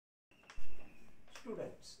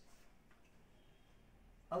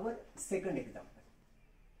our second example.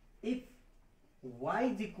 If y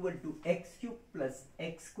is equal to x cube plus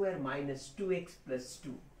x square minus 2x plus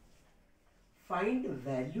 2, find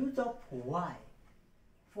values of y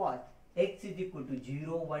for x is equal to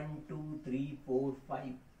 0, 1, 2, 3, 4,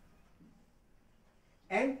 5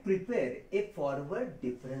 and prepare a forward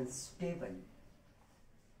difference table.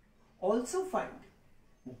 Also find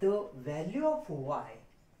the value of y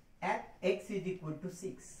at x is equal to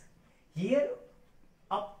 6. Here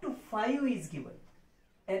up to 5 is given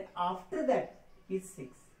and after that is 6.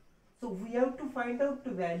 So we have to find out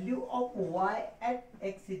the value of y at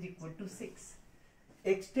x is equal to 6.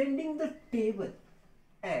 Extending the table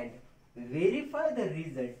and verify the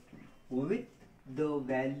result with the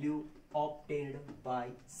value obtained by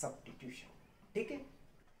substitution. ठीक आहे.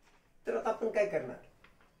 तर आता आपण काय करणार,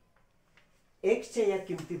 x च्या या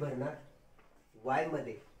किमती भरणार y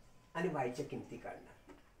मध्ये आणि y च्या किमती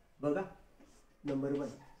काढणार. बघा, number 1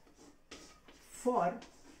 for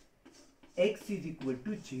x is equal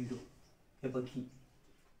to 0, हे बघी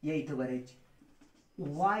या इथं भरायची.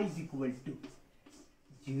 y इज इक्वल टू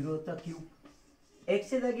 0 चा क्यूब, x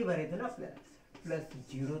च्या जागी भरायचं ना आपल्याला, प्लस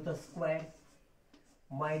 0 चा square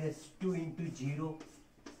minus 2 into 0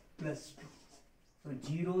 plus 2. So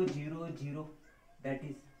 0, 0, 0, that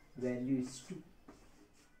is value is 2.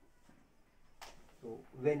 So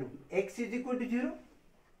when x is equal to 0,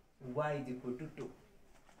 y is equal to 2.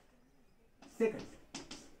 Second,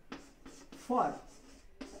 for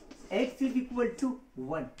x is equal to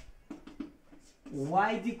 1,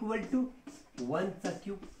 y is equal to 1 चा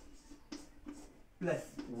cube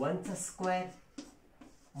plus 1 चा square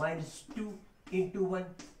minus 2 into 1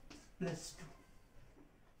 plus 2.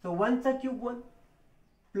 So 1 चा cube 1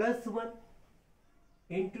 plus 1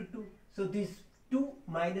 into 2. So this 2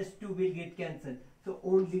 minus 2 will get cancelled. So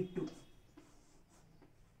only 2.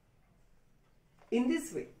 In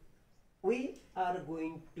this way, we are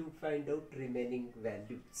going to find out remaining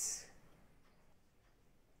values.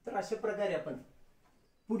 तर अशा प्रकारे आपण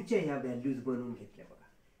पुढच्या ह्या values बनवून घेतल्या बघा.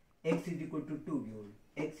 x is equal to 2 घेऊन,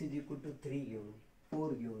 x is equal to 3 घेऊन,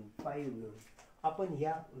 4 घेऊन, 5 घेऊन आपण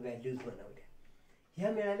ह्या व्हॅल्यूज बनवल्या.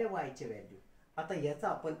 ह्या मिळाल्या y च्या व्हॅल्यू. आता याचा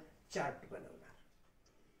आपण चार्ट बनवणार.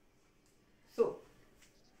 सो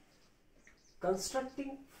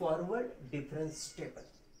constructing forward difference table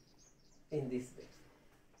in this way.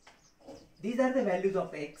 These are the values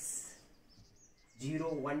of x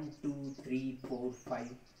 0, 1, 2, 3, 4,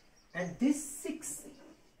 5 and this 6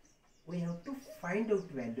 we have to find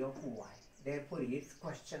out value of y. Therefore it's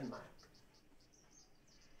question mark.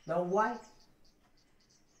 Now y,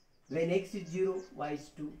 when x is 0, y is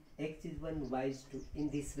 2, x is 1, y is 2. In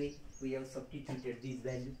this way we have substituted these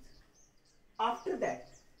values. After that,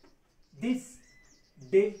 this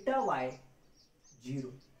delta y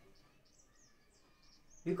 0,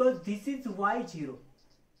 because this is y0,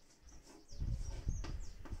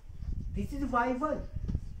 this is y1,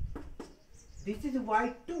 this is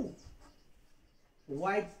y2,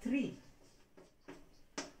 y3,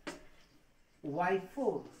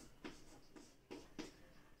 y4,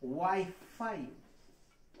 y5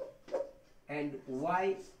 and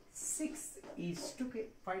y6 is to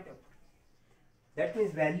find out. That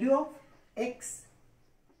means value of x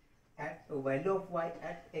at value of y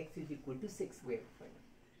at x is equal to 6 we have to find out.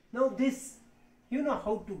 Now this you know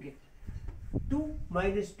how to get. 2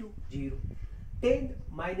 minus 2 0, 10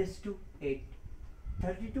 minus 2 8,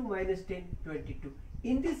 32 minus 10 22.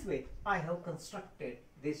 In this way I have constructed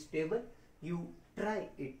this table. You try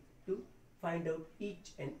it to find out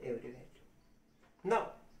each and every value.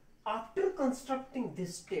 Now after constructing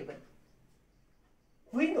this table,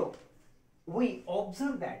 we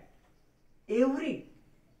observe that every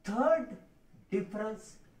third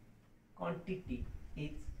difference quantity is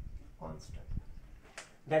constant.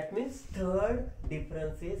 That means third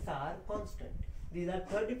differences are constant. These are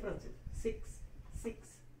third differences, 6, 6,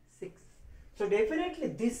 6. So definitely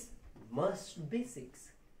this must be 6.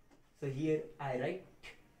 So here I write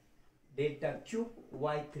delta cube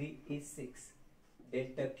y3 is 6.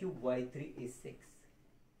 Delta cube y3 is 6.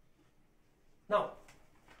 Now,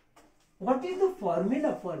 what is the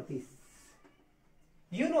formula for this?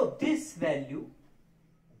 You know this value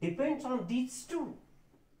depends on these two.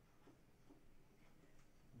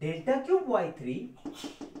 Delta cube y3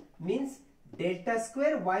 means delta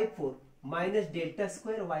square y4 minus delta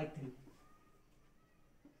square y3.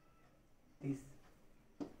 This.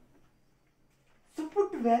 So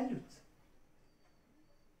put values.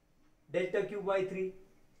 Delta cube y3,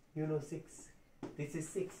 you know 6. This is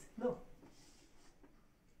 6. No.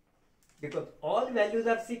 Because all values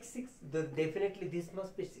are 6, 6. Definitely this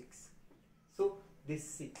must be 6. So this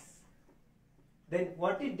 6. Then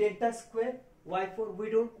what is delta square y4? We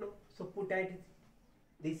don't know. So put as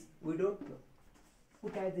this, we don't know.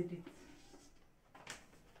 Put as it is.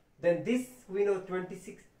 Then this we know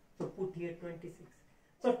 26. So put here 26.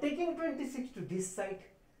 So taking 26 to this side,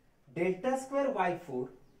 delta square y4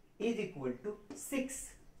 is equal to 6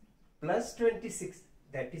 plus 26,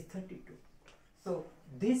 that is 32. So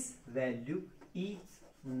this value is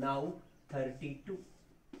now 32.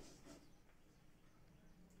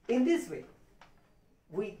 In this way,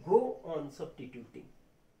 we go on substituting.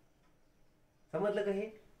 समझलं का हे?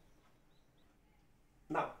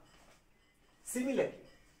 Now, similarly,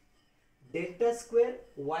 delta square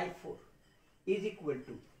y4 is equal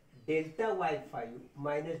to delta y5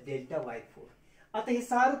 minus delta y4. आता हे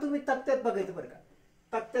सारं तुम्ही तक्त्यात बघायचं बरं का.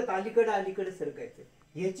 तक्त्यात अलीकडे सरकायचं.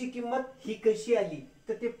 ह्याची किंमत ही कशी आली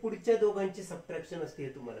तर ते पुढच्या दोघांची सबट्रॅक्शन असते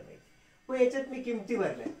हे तुम्हाला माहिती. पण याच्यात मी किमती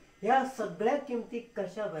भरल्या. ह्या सगळ्या किमती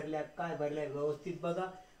कशा भरल्या, काय भरल्या व्यवस्थित बघा.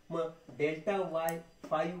 मग डेल्टा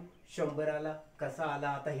y5 100 आला, कसा आला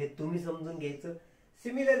आता हे तुम्ही समजून घ्यायचं.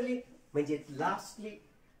 सिमिलरली म्हणजे lastly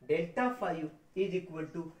delta 5 is equal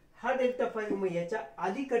to हा डेल्टा 5 मग याच्या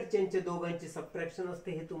अलीकडच्या दोघांची सबट्रॅक्शन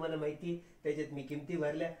असते हे तुम्हाला माहिती. त्याच्यात मी किमती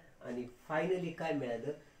भरल्या आणि फायनली काय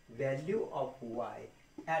मिळालं, value of y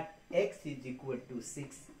at x is equal to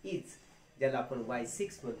 6 is, ज्याला आपण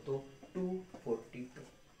y6 म्हणतो, 242.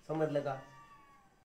 समजलं का?